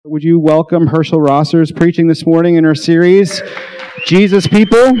Would you welcome Herschel Rossers preaching this morning in our series, Jesus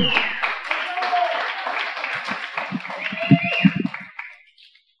People? And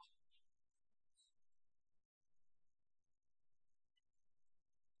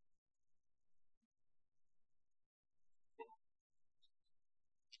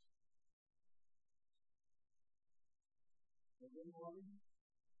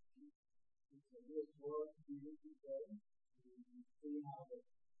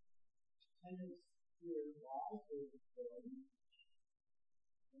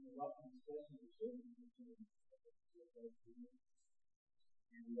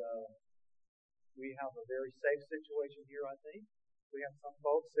we have a very safe situation here, I think. We have some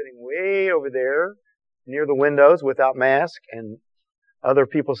folks sitting way over there near the windows without mask, and other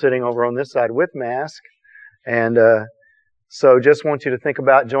people sitting over on this side with mask. And so just want you to think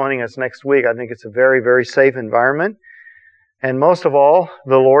about joining us next week. I think it's a very, very safe environment. And most of all,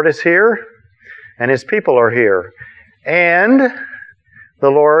 the Lord is here, and His people are here. And the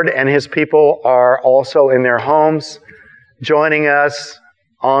Lord and His people are also in their homes joining us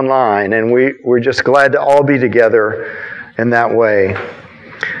online. And we're just glad to all be together in that way.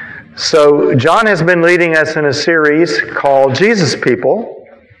 So John has been leading us in a series called Jesus People.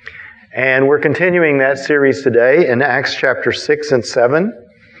 And we're continuing that series today in Acts chapter 6 and 7.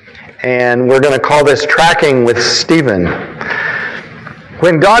 And we're going to call this Tracking with Stephen.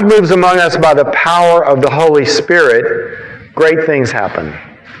 When God moves among us by the power of the Holy Spirit, great things happen.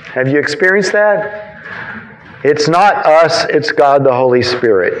 Have you experienced that? It's not us, it's God the Holy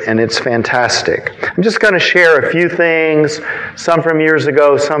Spirit, and it's fantastic. I'm just going to share a few things, some from years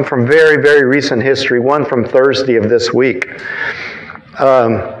ago, some from very, very recent history, one from Thursday of this week.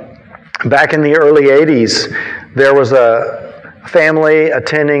 Back in the early 80s, there was a family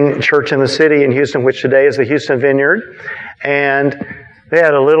attending church in the city in Houston, which today is the Houston Vineyard, and they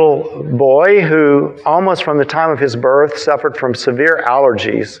had a little boy who, almost from the time of his birth, suffered from severe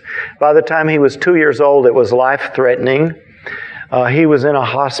allergies. By the time he was 2 years old, it was life-threatening. He was in a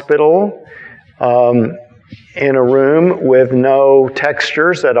hospital, in a room with no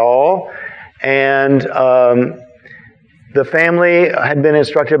textures at all. And the family had been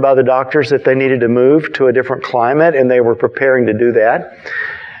instructed by the doctors that they needed to move to a different climate, and they were preparing to do that.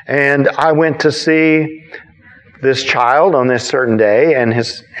 And I went to see this child on this certain day and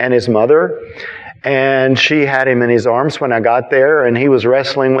his mother, and she had him in his arms when I got there, and he was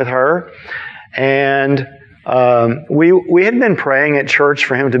wrestling with her. And we had been praying at church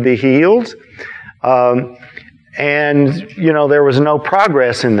for him to be healed, and there was no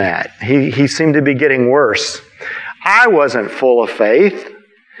progress in that. He seemed to be getting worse. I wasn't full of faith.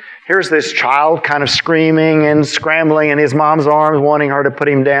 Here's this child kind of screaming and scrambling in his mom's arms, wanting her to put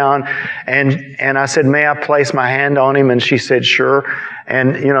him down. And I said, "May I place my hand on him?" And she said, "Sure."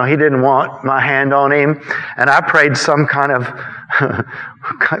 And, he didn't want my hand on him. And I prayed some kind of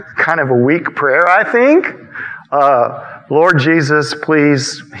a weak prayer, I think. "Lord Jesus,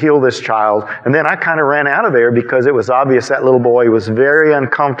 please heal this child." And then I kind of ran out of there because it was obvious that little boy was very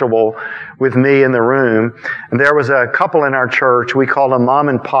uncomfortable with me in the room. And there was a couple in our church. We called them Mom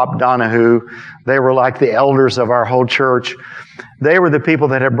and Pop Donahue. They were like the elders of our whole church. They were the people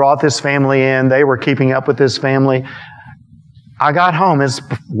that had brought this family in. They were keeping up with this family. I got home. It's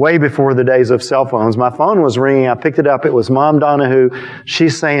way before the days of cell phones. My phone was ringing. I picked it up. It was Mom Donahue.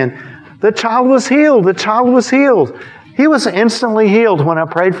 She's saying, "The child was healed. The child was healed." He was instantly healed when I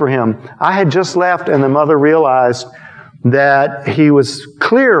prayed for him. I had just left, and the mother realized that he was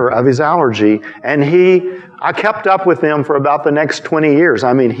clear of his allergy, and I kept up with him for about the next 20 years.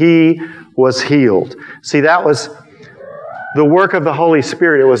 I mean, he was healed. See, that was the work of the Holy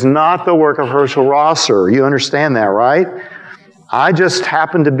Spirit. It was not the work of Herschel Rosser. You understand that, right? I just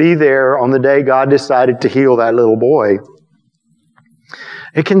happened to be there on the day God decided to heal that little boy.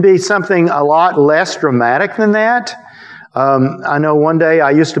 It can be something a lot less dramatic than that. I know one day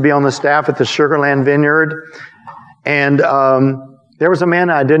I used to be on the staff at the Sugarland Vineyard, and there was a man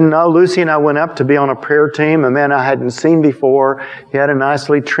I didn't know. Lucy and I went up to be on a prayer team, a man I hadn't seen before. He had a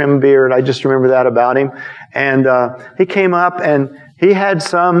nicely trimmed beard. I just remember that about him. And he came up, and he had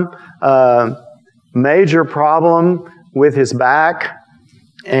some major problem with his back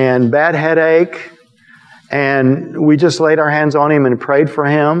and bad headache. And we just laid our hands on him and prayed for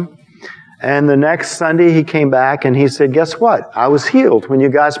him. And the next Sunday he came back and he said, "Guess what? I was healed when you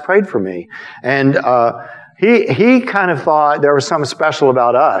guys prayed for me." And he kind of thought there was something special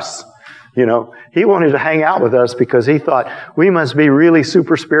about us. He wanted to hang out with us because he thought we must be really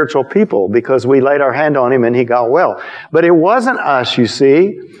super spiritual people because we laid our hand on him and he got well. But it wasn't us, you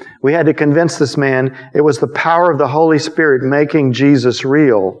see. We had to convince this man it was the power of the Holy Spirit making Jesus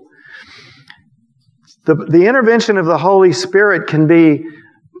real. The intervention of the Holy Spirit can be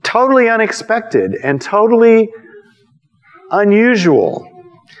totally unexpected and totally unusual.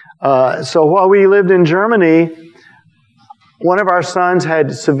 So while we lived in Germany, one of our sons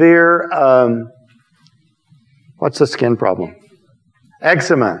had severe, what's the skin problem?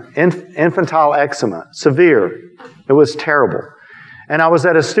 Eczema, infantile eczema, severe. It was terrible. And I was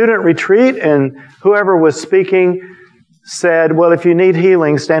at a student retreat, and whoever was speaking said, well, if you need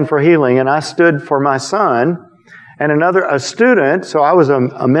healing, stand for healing. And I stood for my son, and a student, so I was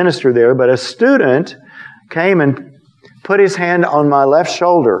a minister there, but a student came and put his hand on my left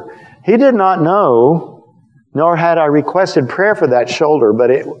shoulder. He did not know, nor had I requested prayer for that shoulder, but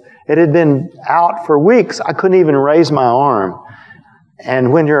it had been out for weeks. I couldn't even raise my arm.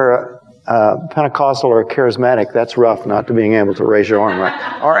 And when you're a Pentecostal or a charismatic, that's rough, not to being able to raise your arm,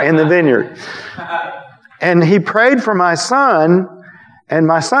 right? Or in the vineyard. And he prayed for my son, and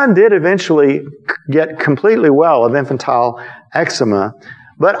my son did eventually get completely well of infantile eczema.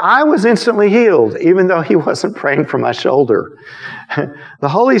 But I was instantly healed, even though he wasn't praying for my shoulder. The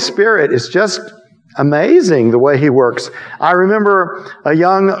Holy Spirit is just amazing the way He works. I remember a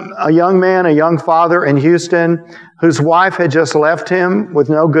young man, a young father in Houston, whose wife had just left him with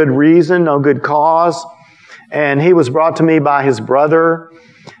no good reason, no good cause. And he was brought to me by his brother.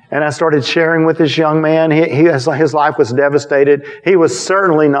 And I started sharing with this young man. His life was devastated. He was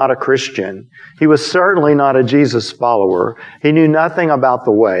certainly not a Christian. He was certainly not a Jesus follower. He knew nothing about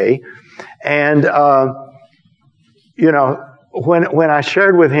the way. And, when I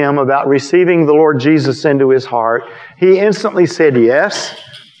shared with him about receiving the Lord Jesus into his heart, he instantly said yes.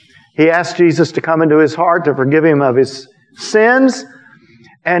 He asked Jesus to come into his heart to forgive him of his sins.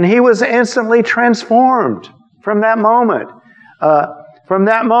 And he was instantly transformed from that moment. From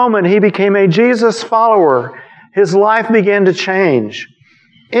that moment, he became a Jesus follower. His life began to change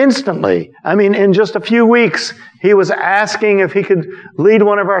instantly. I mean, in just a few weeks, he was asking if he could lead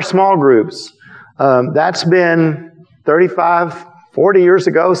one of our small groups. That's been 35, 40 years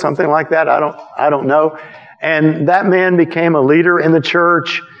ago, something like that. I don't know. And that man became a leader in the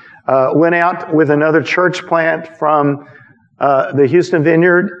church, went out with another church plant from the Houston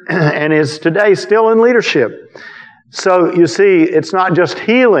Vineyard, and is today still in leadership. So you see, it's not just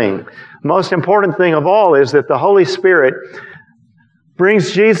healing. Most important thing of all is that the Holy Spirit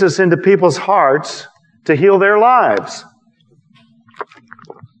brings Jesus into people's hearts to heal their lives,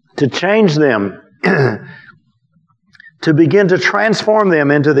 to change them, to begin to transform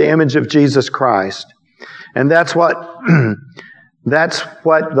them into the image of Jesus Christ. And that's what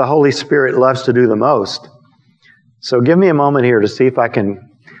the Holy Spirit loves to do the most. So give me a moment here to see if I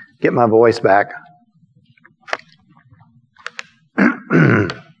can get my voice back.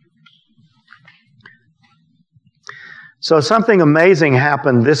 So something amazing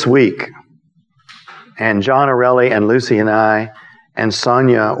happened this week. And John Arelli and Lucy and I and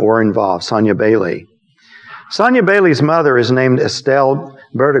Sonia were involved, Sonia Bailey. Sonia Bailey's mother is named Estelle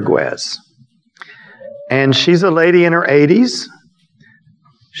Bertiguez. And she's a lady in her 80s.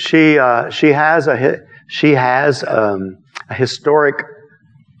 She has a historic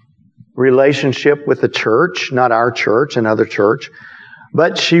relationship with the church, not our church, another church.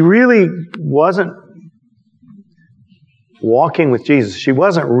 But she really wasn't walking with Jesus. She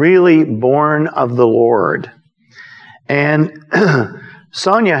wasn't really born of the Lord. And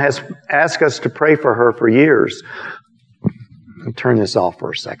Sonia has asked us to pray for her for years. Let me turn this off for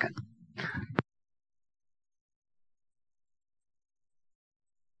a second.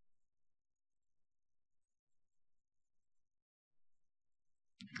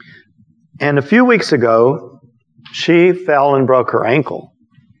 And a few weeks ago, she fell and broke her ankle.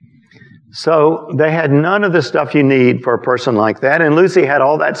 So they had none of the stuff you need for a person like that. And Lucy had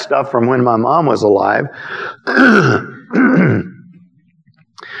all that stuff from when my mom was alive.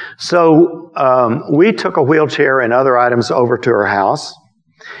 So we took a wheelchair and other items over to her house.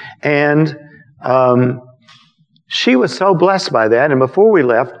 And she was so blessed by that. And before we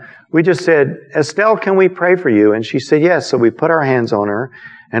left, we just said, Estelle, can we pray for you? And she said, yes. So we put our hands on her.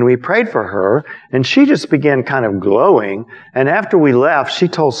 And we prayed for her, and she just began kind of glowing. And after we left, she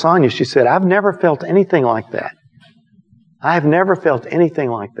told Sonia, she said, I've never felt anything like that. I have never felt anything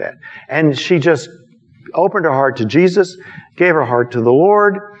like that. And she just opened her heart to Jesus, gave her heart to the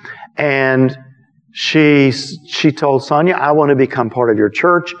Lord, and she told Sonia, I want to become part of your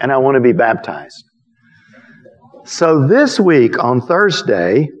church, and I want to be baptized. So this week, on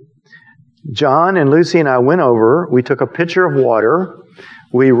Thursday, John and Lucy and I went over, we took a pitcher of water,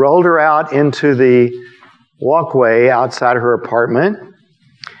 we rolled her out into the walkway outside her apartment,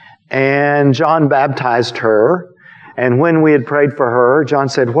 and John baptized her. And when we had prayed for her, John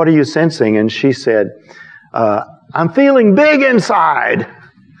said, "What are you sensing?" And she said, "I'm feeling big inside."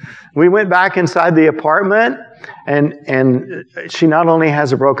 We went back inside the apartment, and she not only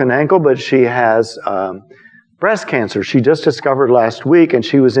has a broken ankle, but she has breast cancer. She just discovered last week, and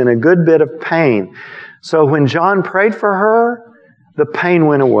she was in a good bit of pain. So when John prayed for her, the pain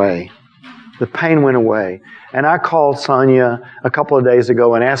went away. The pain went away. And I called Sonia a couple of days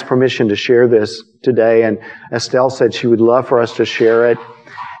ago and asked permission to share this today. And Estelle said she would love for us to share it.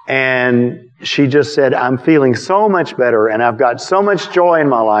 And she just said, "I'm feeling so much better and I've got so much joy in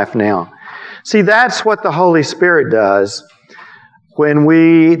my life now." See, that's what the Holy Spirit does when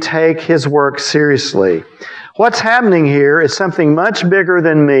we take His work seriously. What's happening here is something much bigger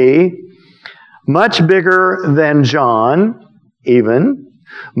than me, much bigger than John, even,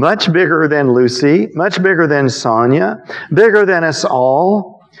 much bigger than Lucy, much bigger than Sonia, bigger than us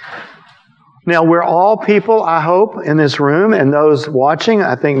all. Now, we're all people, I hope, in this room, and those watching,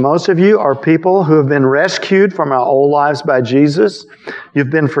 I think most of you are people who have been rescued from our old lives by Jesus.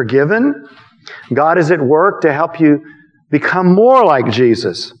 You've been forgiven. God is at work to help you become more like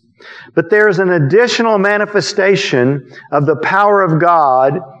Jesus. But there's an additional manifestation of the power of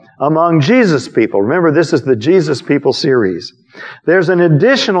God among Jesus people. Remember, this is the Jesus People series. There's an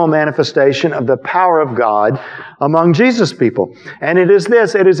additional manifestation of the power of God among Jesus people. And it is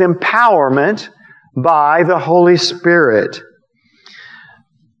this, it is empowerment by the Holy Spirit.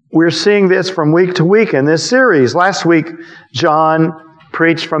 We're seeing this from week to week in this series. Last week, John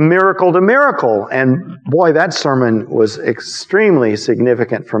preached from miracle to miracle. And boy, that sermon was extremely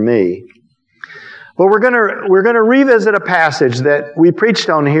significant for me. But we're going to revisit a passage that we preached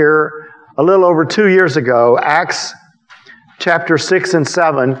on here a little over 2 years ago, Acts chapter 6 and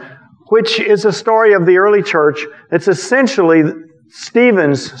 7, which is a story of the early church. It's essentially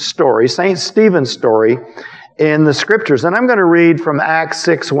Stephen's story, St. Stephen's story in the Scriptures. And I'm going to read from Acts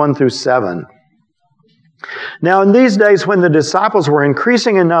 6, 1 through 7. Now, in these days when the disciples were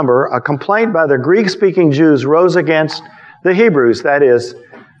increasing in number, a complaint by the Greek-speaking Jews rose against the Hebrews, that is,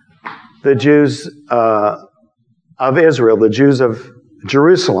 the Jews of Israel, the Jews of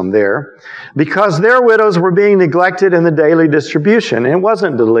Jerusalem there, because their widows were being neglected in the daily distribution. And it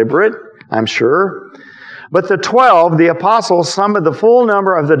wasn't deliberate, I'm sure. But the 12, the apostles, summoned the full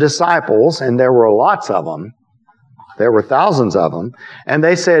number of the disciples, and there were lots of them. There were thousands of them. And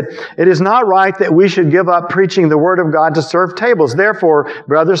they said, "It is not right that we should give up preaching the word of God to serve tables. Therefore,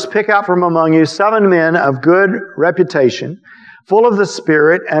 brothers, pick out from among you 7 men of good reputation, full of the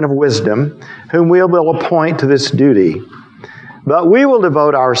Spirit and of wisdom, whom we will appoint to this duty. But we will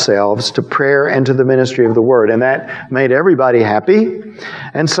devote ourselves to prayer and to the ministry of the word." And that made everybody happy.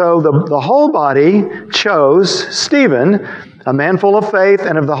 And so the whole body chose Stephen, a man full of faith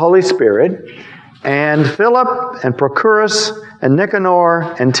and of the Holy Spirit, and Philip and Prochorus and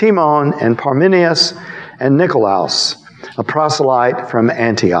Nicanor and Timon and Parmenius and Nicolaus, a proselyte from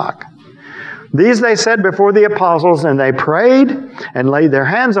Antioch. These they set before the apostles, and they prayed and laid their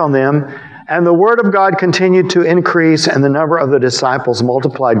hands on them, and the word of God continued to increase, and the number of the disciples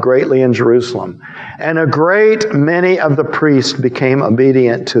multiplied greatly in Jerusalem. And a great many of the priests became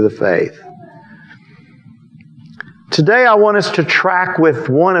obedient to the faith. Today I want us to track with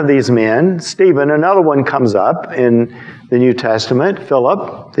one of these men, Stephen. Another one comes up in the New Testament,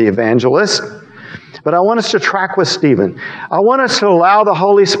 Philip, the evangelist. But I want us to track with Stephen. I want us to allow the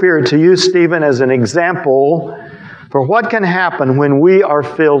Holy Spirit to use Stephen as an example for what can happen when we are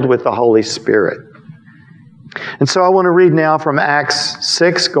filled with the Holy Spirit. And so I want to read now from Acts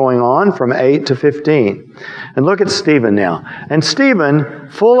 6 going on from 8 to 15. And look at Stephen now. "And Stephen,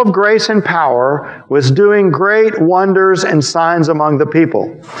 full of grace and power, was doing great wonders and signs among the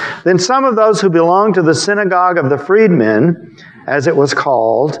people. Then some of those who belonged to the synagogue of the freedmen, as it was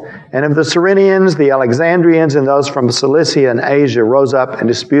called, and of the Cyrenians, the Alexandrians, and those from Cilicia and Asia rose up and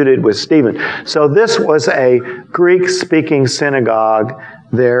disputed with Stephen." So this was a Greek-speaking synagogue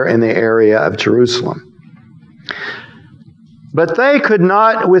there in the area of Jerusalem. "But they could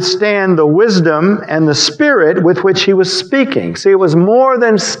not withstand the wisdom and the spirit with which he was speaking." See, it was more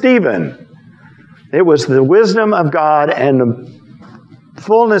than Stephen. It was the wisdom of God and the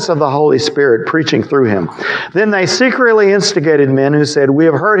fullness of the Holy Spirit preaching through him. "Then they secretly instigated men who said, 'We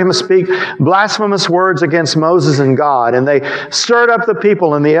have heard him speak blasphemous words against Moses and God.' And they stirred up the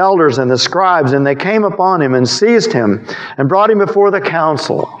people and the elders and the scribes, and they came upon him and seized him and brought him before the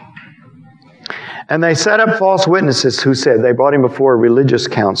council. And they set up false witnesses who said," they brought him before a religious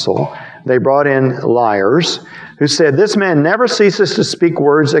council, they brought in liars who said, "This man never ceases to speak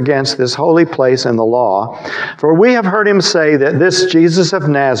words against this holy place and the law. For we have heard him say that this Jesus of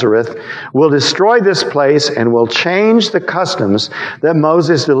Nazareth will destroy this place and will change the customs that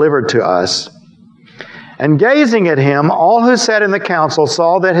Moses delivered to us." And gazing at him, all who sat in the council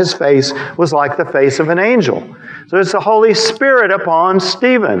saw that his face was like the face of an angel. So it's the Holy Spirit upon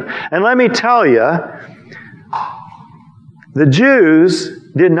Stephen. And let me tell you, the Jews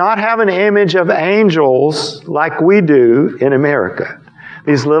did not have an image of angels like we do in America.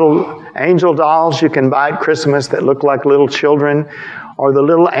 These little angel dolls you can buy at Christmas that look like little children, or the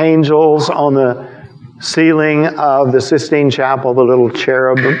little angels on the ceiling of the Sistine Chapel, the little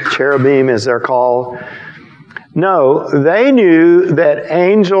cherubim as they're called. No, they knew that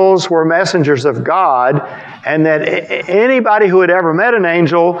angels were messengers of God, and that anybody who had ever met an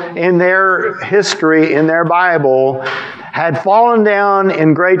angel in their history, in their Bible, had fallen down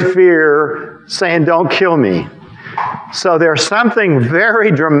in great fear, saying, "Don't kill me." So there's something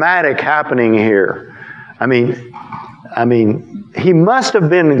very dramatic happening here. I mean, he must have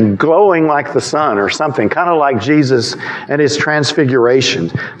been glowing like the sun or something, kind of like Jesus and his transfiguration.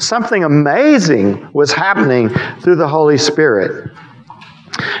 Something amazing was happening through the Holy Spirit.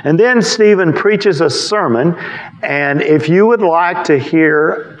 And then Stephen preaches a sermon, and if you would like to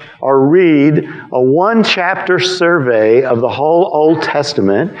hear or read a one-chapter survey of the whole Old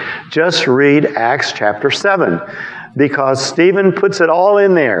Testament, just read Acts chapter 7, because Stephen puts it all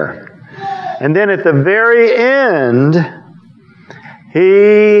in there. And then at the very end,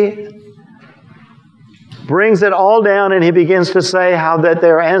 he brings it all down, and he begins to say how that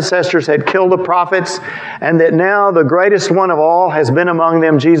their ancestors had killed the prophets, and that now the greatest one of all has been among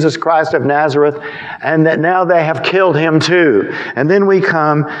them, Jesus Christ of Nazareth, and that now they have killed him too. And then we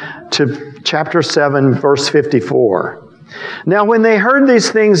come to chapter 7, verse 54. Now when they heard these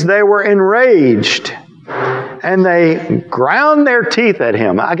things, they were enraged, and they ground their teeth at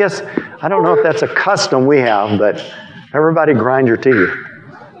him. I guess, I don't know if that's a custom we have, but everybody grind your teeth.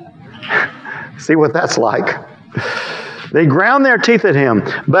 See what that's like. They ground their teeth at him.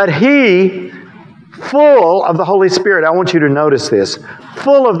 But he, full of the Holy Spirit, I want you to notice this,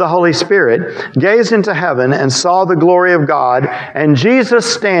 full of the Holy Spirit, gazed into heaven and saw the glory of God and Jesus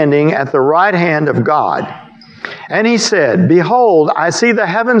standing at the right hand of God. And he said, "Behold, I see the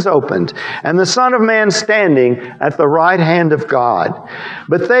heavens opened, and the Son of Man standing at the right hand of God."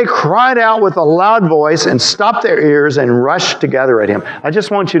 But they cried out with a loud voice and stopped their ears and rushed together at him. I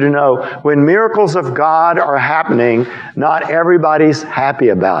just want you to know, when miracles of God are happening, not everybody's happy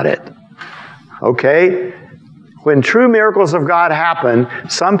about it. Okay? When true miracles of God happen,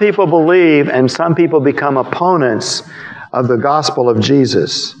 some people believe and some people become opponents of the gospel of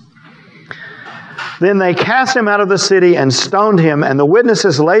Jesus. Then they cast him out of the city and stoned him, and the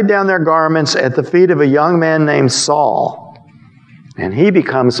witnesses laid down their garments at the feet of a young man named Saul. And he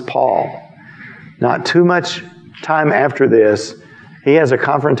becomes Paul. Not too much time after this, he has a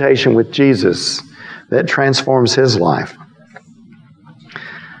confrontation with Jesus that transforms his life.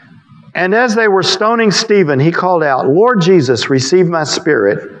 And as they were stoning Stephen, he called out, "Lord Jesus, receive my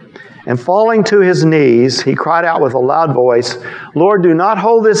spirit." And falling to his knees, he cried out with a loud voice, "Lord, do not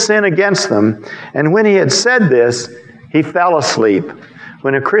hold this sin against them." And when he had said this, he fell asleep.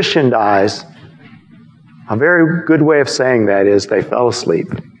 When a Christian dies, a very good way of saying that is they fell asleep.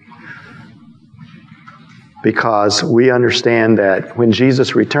 Because we understand that when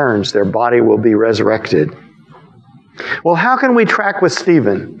Jesus returns, their body will be resurrected. Well, how can we track with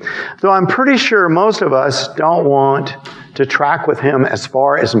Stephen? Though I'm pretty sure most of us don't want to track with him as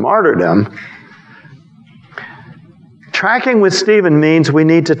far as martyrdom. Tracking with Stephen means we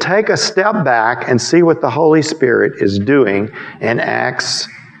need to take a step back and see what the Holy Spirit is doing in Acts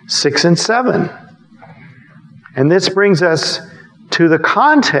 6 and 7. And this brings us to the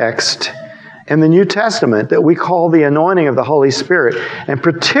context in the New Testament that we call the anointing of the Holy Spirit, and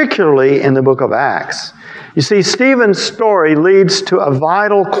particularly in the book of Acts. You see, Stephen's story leads to a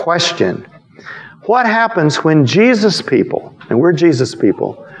vital question. What happens when Jesus people, and we're Jesus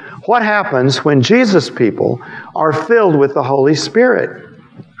people, what happens when Jesus people are filled with the Holy Spirit?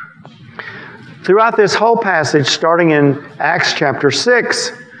 Throughout this whole passage, starting in Acts chapter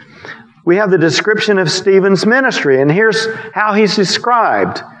 6, we have the description of Stephen's ministry, and here's how he's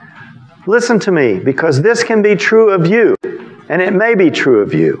described. Listen to me, because this can be true of you, and it may be true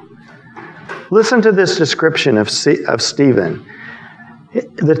of you. Listen to this description of Stephen.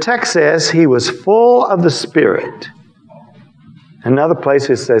 The text says he was full of the Spirit. Another place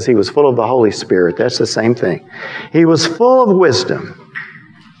it says he was full of the Holy Spirit. That's the same thing. He was full of wisdom.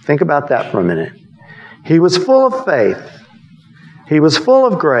 Think about that for a minute. He was full of faith. He was full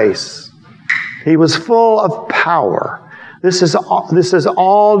of grace. He was full of power. This is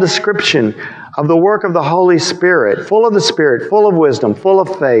all description of the work of the Holy Spirit, full of the Spirit, full of wisdom, full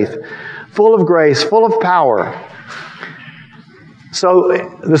of faith, full of grace, full of power.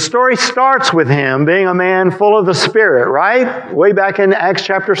 So the story starts with him being a man full of the Spirit, right? Way back in Acts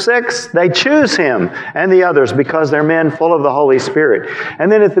chapter 6, they choose him and the others because they're men full of the Holy Spirit. And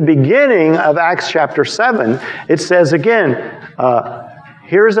then at the beginning of Acts chapter 7, it says again,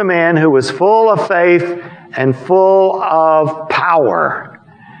 here's a man who was full of faith and full of power.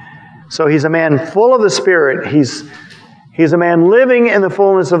 So he's a man full of the Spirit. He's a man living in the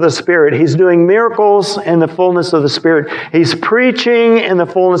fullness of the Spirit. He's doing miracles in the fullness of the Spirit. He's preaching in the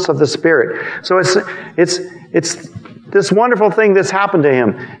fullness of the Spirit. So it's this wonderful thing that's happened to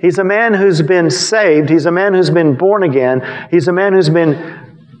him. He's a man who's been saved. He's a man who's been born again. He's a man who's been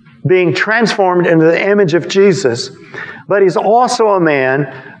being transformed into the image of Jesus. But he's also a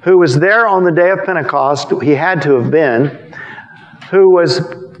man who was there on the day of Pentecost. He had to have been, who was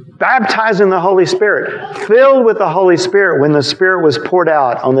baptized in the Holy Spirit, filled with the Holy Spirit when the Spirit was poured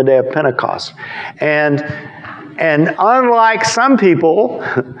out on the day of Pentecost. And unlike some people,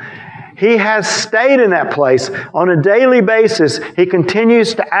 he has stayed in that place on a daily basis. He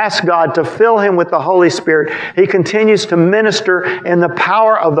continues to ask God to fill him with the Holy Spirit. He continues to minister in the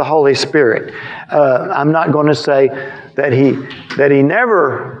power of the Holy Spirit. I'm not going to say that he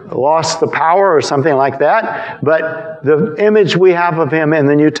never lost the power or something like that, but the image we have of him in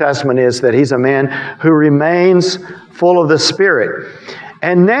the New Testament is that he's a man who remains full of the Spirit.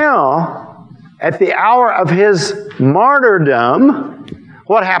 And now, at the hour of his martyrdom,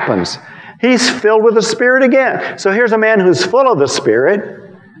 what happens? He's filled with the Spirit again. So here's a man who's full of the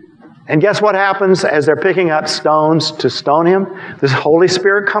Spirit. And guess what happens as they're picking up stones to stone him? This Holy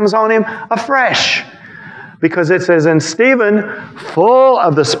Spirit comes on him afresh. Because it says, and Stephen, full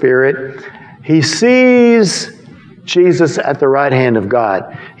of the Spirit, he sees Jesus at the right hand of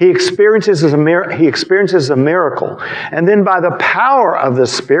God. He experiences a miracle. And then by the power of the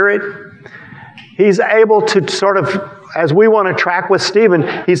Spirit, he's able to sort of, as we want to track with Stephen,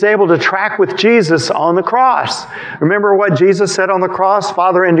 he's able to track with Jesus on the cross. Remember what Jesus said on the cross?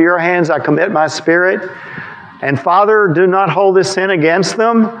 Father, into your hands I commit my spirit. And Father, do not hold this sin against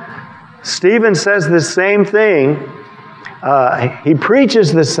them. Stephen says the same thing. He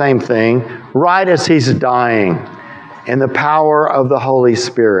preaches the same thing right as he's dying in the power of the Holy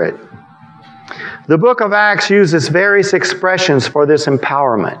Spirit. The book of Acts uses various expressions for this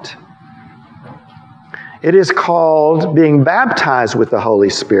empowerment. It is called being baptized with the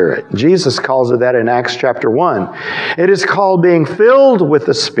Holy Spirit. Jesus calls it that in Acts chapter 1. It is called being filled with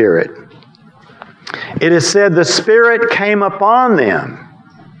the Spirit. It is said the Spirit came upon them.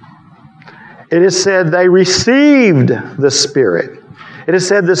 It is said they received the Spirit. It is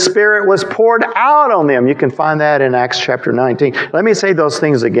said the Spirit was poured out on them. You can find that in Acts chapter 19. Let me say those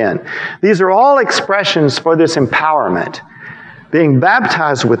things again. These are all expressions for this empowerment. Being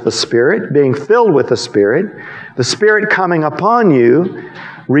baptized with the Spirit, being filled with the Spirit coming upon you,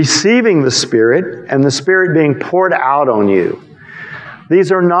 receiving the Spirit, and the Spirit being poured out on you.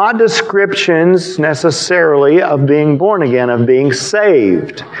 These are not descriptions necessarily of being born again, of being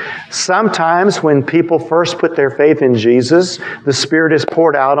saved. Sometimes when people first put their faith in Jesus, the Spirit is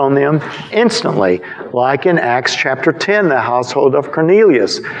poured out on them instantly, like in Acts chapter 10, the household of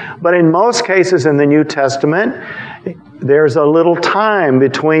Cornelius. But in most cases in the New Testament, there's a little time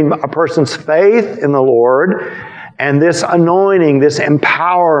between a person's faith in the Lord and this anointing, this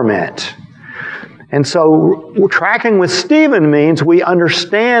empowerment. And so tracking with Stephen means we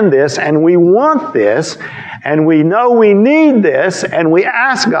understand this and we want this and we know we need this and we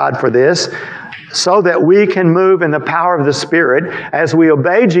ask God for this so that we can move in the power of the Spirit as we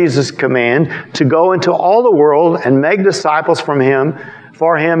obey Jesus' command to go into all the world and make disciples for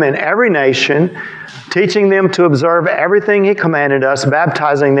Him in every nation, teaching them to observe everything He commanded us,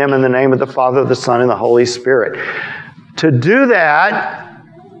 baptizing them in the name of the Father, the Son, and the Holy Spirit. To do that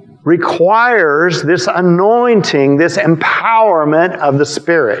requires this anointing, this empowerment of the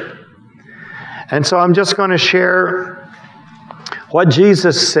Spirit. And so I'm just going to share what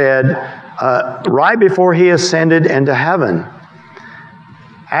Jesus said right before He ascended into heaven.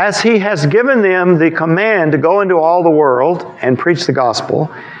 As He has given them the command to go into all the world and preach the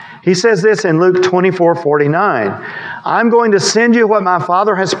gospel, He says this in Luke 24:49. I'm going to send you what my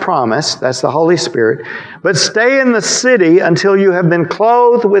Father has promised, that's the Holy Spirit, but stay in the city until you have been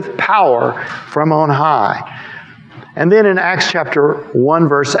clothed with power from on high. And then in Acts chapter 1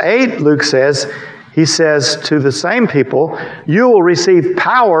 verse 8, Luke says, he says to the same people, you will receive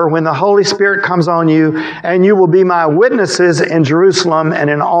power when the Holy Spirit comes on you, and you will be my witnesses in Jerusalem and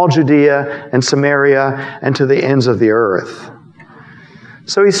in all Judea and Samaria and to the ends of the earth.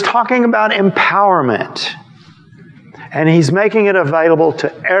 So he's talking about empowerment, and he's making it available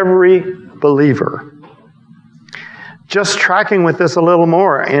to every believer. Just tracking with this a little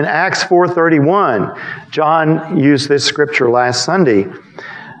more, in Acts 4:31, John used this scripture last Sunday.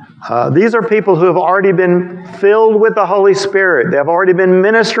 These are people who have already been filled with the Holy Spirit. They have already been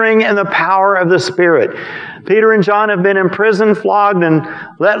ministering in the power of the Spirit. Peter and John have been in prison, flogged, and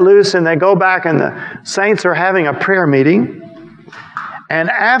let loose, and they go back, and the saints are having a prayer meeting. And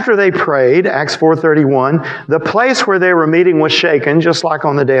after they prayed, Acts 4:31, the place where they were meeting was shaken, just like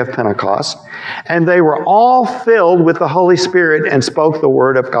on the day of Pentecost. And they were all filled with the Holy Spirit and spoke the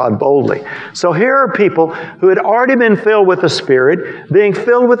word of God boldly. So here are people who had already been filled with the Spirit, being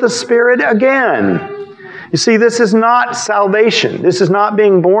filled with the Spirit again. You see, this is not salvation. This is not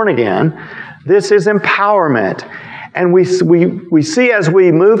being born again. This is empowerment. And we see as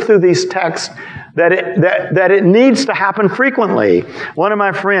we move through these texts that it needs to happen frequently. One of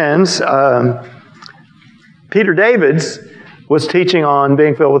my friends, Peter Davids, was teaching on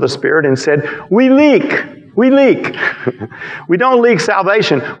being filled with the Spirit and said, we leak. We don't leak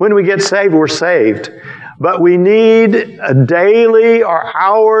salvation. When we get saved, we're saved. But we need a daily or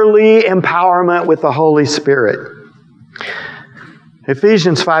hourly empowerment with the Holy Spirit.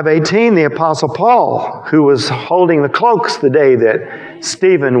 Ephesians 5:18, the Apostle Paul, who was holding the cloaks the day that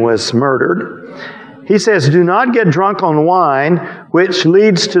Stephen was murdered, he says, do not get drunk on wine, which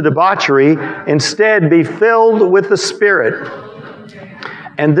leads to debauchery. Instead, be filled with the Spirit.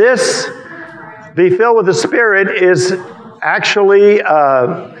 And this, be filled with the Spirit, is actually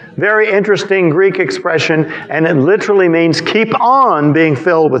a very interesting Greek expression, and it literally means keep on being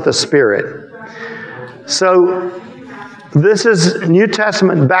filled with the Spirit. So, this is New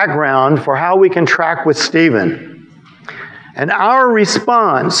Testament background for how we can track with Stephen. And our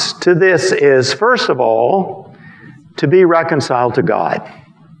response to this is, first of all, to be reconciled to God.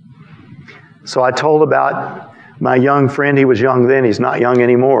 So I told about my young friend. He was young then. He's not young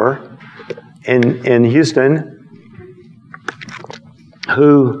anymore. In Houston,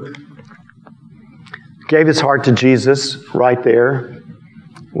 who gave his heart to Jesus right there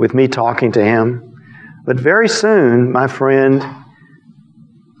with me talking to him. But very soon, my friend,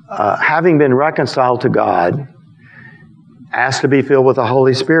 having been reconciled to God, asked to be filled with the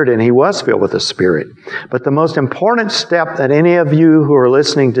Holy Spirit, and he was filled with the Spirit. But the most important step that any of you who are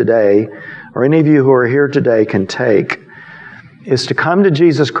listening today, or any of you who are here today can take, is to come to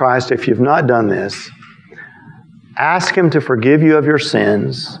Jesus Christ if you've not done this. Ask Him to forgive you of your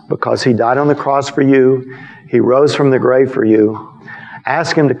sins, because He died on the cross for you. He rose from the grave for you.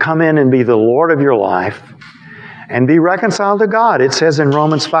 Ask Him to come in and be the Lord of your life and be reconciled to God. It says in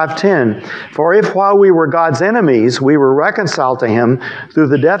Romans 5:10, for if while we were God's enemies, we were reconciled to Him through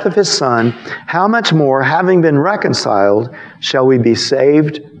the death of His Son, how much more, having been reconciled, shall we be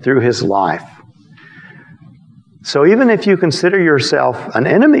saved through His life? So even if you consider yourself an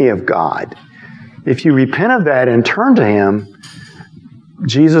enemy of God, if you repent of that and turn to Him,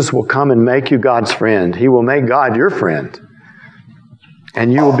 Jesus will come and make you God's friend. He will make God your friend.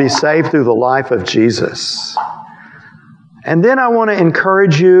 And you will be saved through the life of Jesus. And then I want to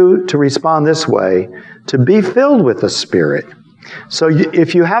encourage you to respond this way, to be filled with the Spirit. So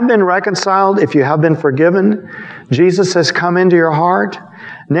if you have been reconciled, if you have been forgiven, Jesus has come into your heart.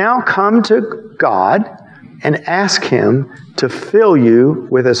 Now come to God and ask Him to fill you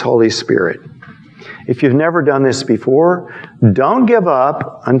with His Holy Spirit. If you've never done this before, don't give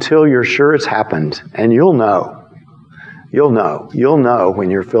up until you're sure it's happened, and you'll know. You'll know when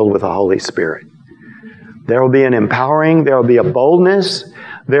you're filled with the Holy Spirit. There will be an empowering, there will be a boldness,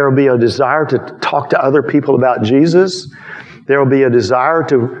 there will be a desire to talk to other people about Jesus. There will be a desire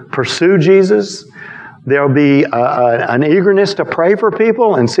to pursue Jesus. There will be an eagerness to pray for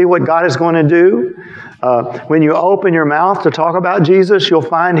people and see what God is going to do. When you open your mouth to talk about Jesus, you'll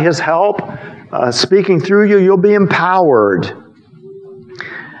find His help speaking through you. You'll be empowered.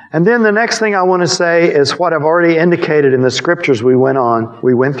 And then the next thing I want to say is what I've already indicated in the scriptures we went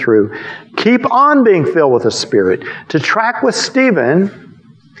through. Keep on being filled with the Spirit. To track with Stephen,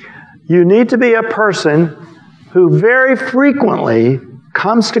 you need to be a person who very frequently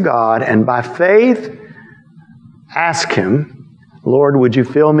comes to God and by faith ask Him, Lord, would you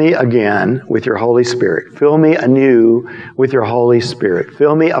fill me again with your Holy Spirit? Fill me anew with your Holy Spirit.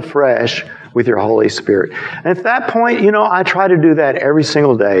 Fill me afresh with your Holy Spirit. And at that point, I try to do that every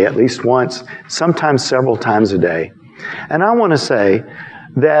single day, at least once, sometimes several times a day. And I want to say,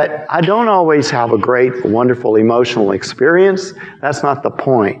 that I don't always have a great, wonderful emotional experience. That's not the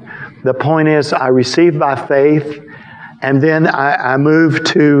point. The point is I receive by faith, and then I move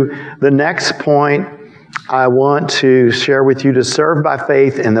to the next point I want to share with you, to serve by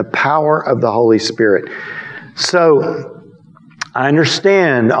faith in the power of the Holy Spirit. So I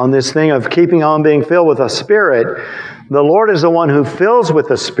understand on this thing of keeping on being filled with the Spirit, the Lord is the one who fills with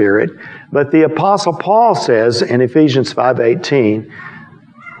the Spirit, but the Apostle Paul says in Ephesians 5:18,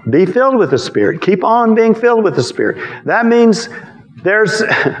 be filled with the Spirit. Keep on being filled with the Spirit. That means there's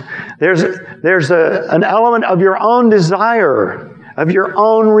an element of your own desire, of your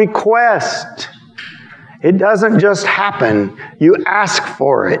own request. It doesn't just happen. You ask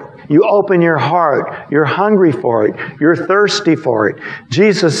for it. You open your heart. You're hungry for it. You're thirsty for it.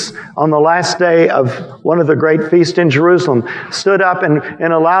 Jesus, on the last day of one of the great feasts in Jerusalem, stood up and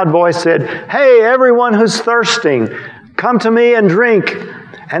in a loud voice said, hey, everyone who's thirsting, come to me and drink.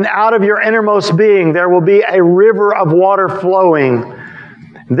 And out of your innermost being there will be a river of water flowing.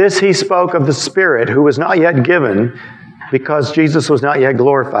 This he spoke of the Spirit, who was not yet given, because Jesus was not yet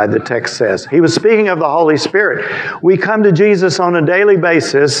glorified, the text says. He was speaking of the Holy Spirit. We come to Jesus on a daily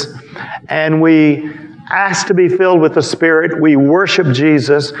basis, and we ask to be filled with the Spirit. We worship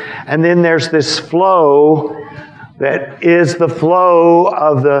Jesus, and then there's this flow that is the flow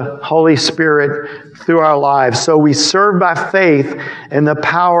of the Holy Spirit through our lives. So we serve by faith in the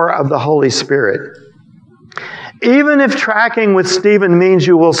power of the Holy Spirit. Even if tracking with Stephen means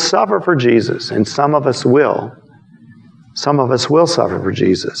you will suffer for Jesus, and some of us will suffer for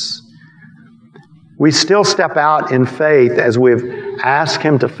Jesus, we still step out in faith as we've asked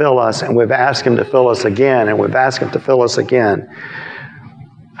Him to fill us, and we've asked Him to fill us again, and we've asked Him to fill us again.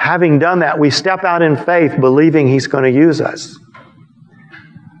 Having done that, we step out in faith believing He's going to use us.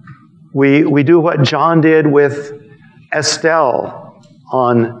 We do what John did with Estelle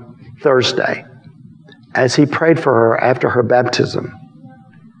on Thursday as he prayed for her after her baptism.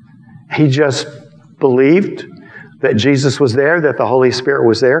 He just believed that Jesus was there, that the Holy Spirit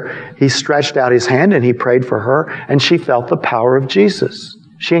was there. He stretched out his hand and he prayed for her, and she felt the power of Jesus.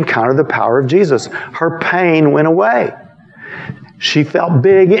 She encountered the power of Jesus. Her pain went away. She felt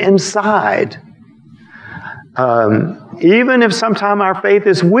big inside. Even if sometimes our faith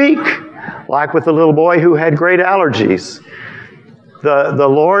is weak, like with the little boy who had great allergies, the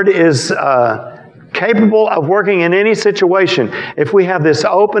Lord is capable of working in any situation if we have this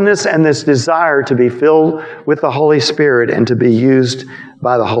openness and this desire to be filled with the Holy Spirit and to be used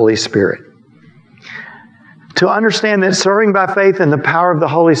by the Holy Spirit. To understand that serving by faith in the power of the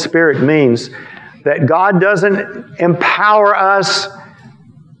Holy Spirit means that God doesn't empower us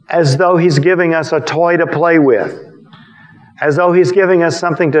as though He's giving us a toy to play with, as though He's giving us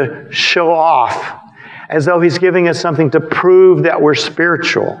something to show off, as though He's giving us something to prove that we're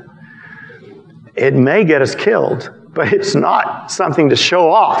spiritual. It may get us killed, but it's not something to show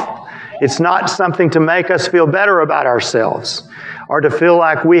off. It's not something to make us feel better about ourselves or to feel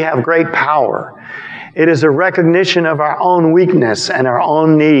like we have great power. It is a recognition of our own weakness and our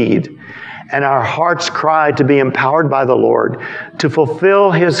own need, and our heart's cry to be empowered by the Lord to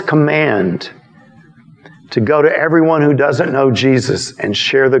fulfill His command to go to everyone who doesn't know Jesus and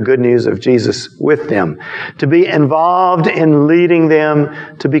share the good news of Jesus with them, to be involved in leading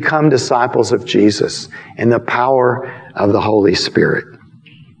them to become disciples of Jesus in the power of the Holy Spirit.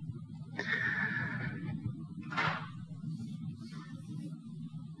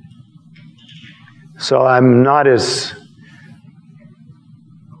 So I'm not as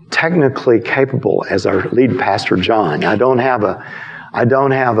technically capable as our lead pastor, John. I don't have a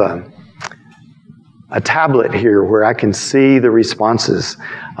tablet here where I can see the responses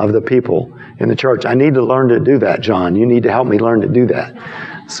of the people in the church. I need to learn to do that, John. You need to help me learn to do that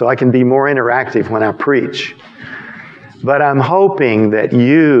so I can be more interactive when I preach. But I'm hoping that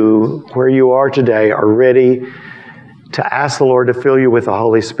you, where you are today, are ready to ask the Lord to fill you with the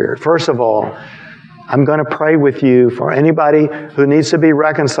Holy Spirit. First of all, I'm going to pray with you for anybody who needs to be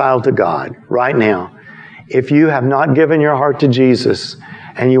reconciled to God right now. If you have not given your heart to Jesus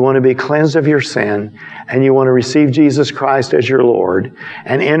and you want to be cleansed of your sin and you want to receive Jesus Christ as your Lord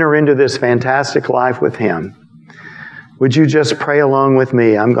and enter into this fantastic life with Him, would you just pray along with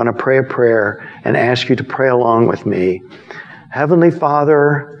me? I'm going to pray a prayer and ask you to pray along with me. Heavenly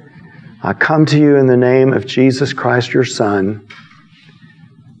Father, I come to you in the name of Jesus Christ, your Son.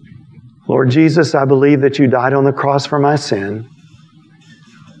 Lord Jesus, I believe that you died on the cross for my sin.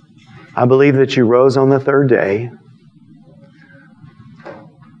 I believe that you rose on the third day.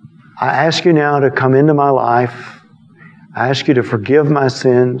 I ask you now to come into my life. I ask you to forgive my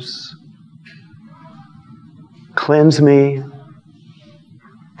sins. Cleanse me.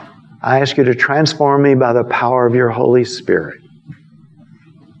 I ask you to transform me by the power of your Holy Spirit.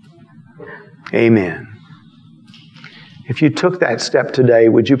 Amen. If you took that step today,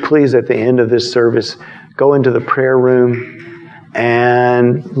 would you please at the end of this service go into the prayer room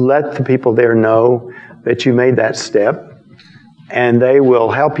and let the people there know that you made that step, and they will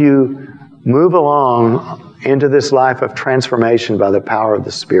help you move along into this life of transformation by the power of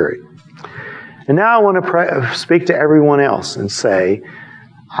the Spirit. And now I want to speak to everyone else and say,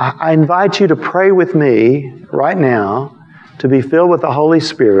 I invite you to pray with me right now to be filled with the Holy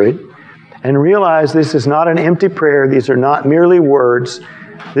Spirit and realize this is not an empty prayer. These are not merely words.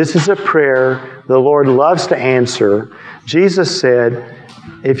 This is a prayer the Lord loves to answer. Jesus said,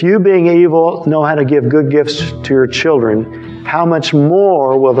 if you being evil know how to give good gifts to your children, how much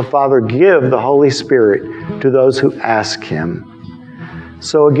more will the Father give the Holy Spirit to those who ask Him?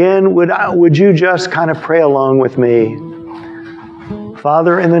 So again, would you just kind of pray along with me?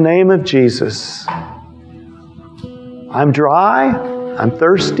 Father, in the name of Jesus, I'm dry, I'm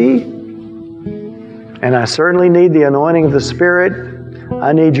thirsty, and I certainly need the anointing of the Spirit.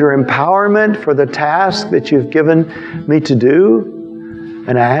 I need your empowerment for the task that you've given me to do.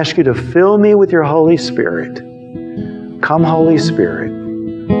 And I ask you to fill me with your Holy Spirit. Come, Holy Spirit.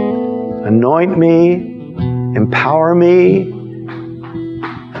 Anoint me, empower me,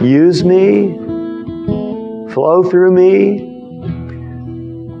 use me, flow through me.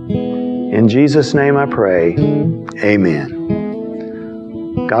 In Jesus' name I pray. Amen.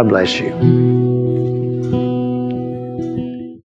 God bless you.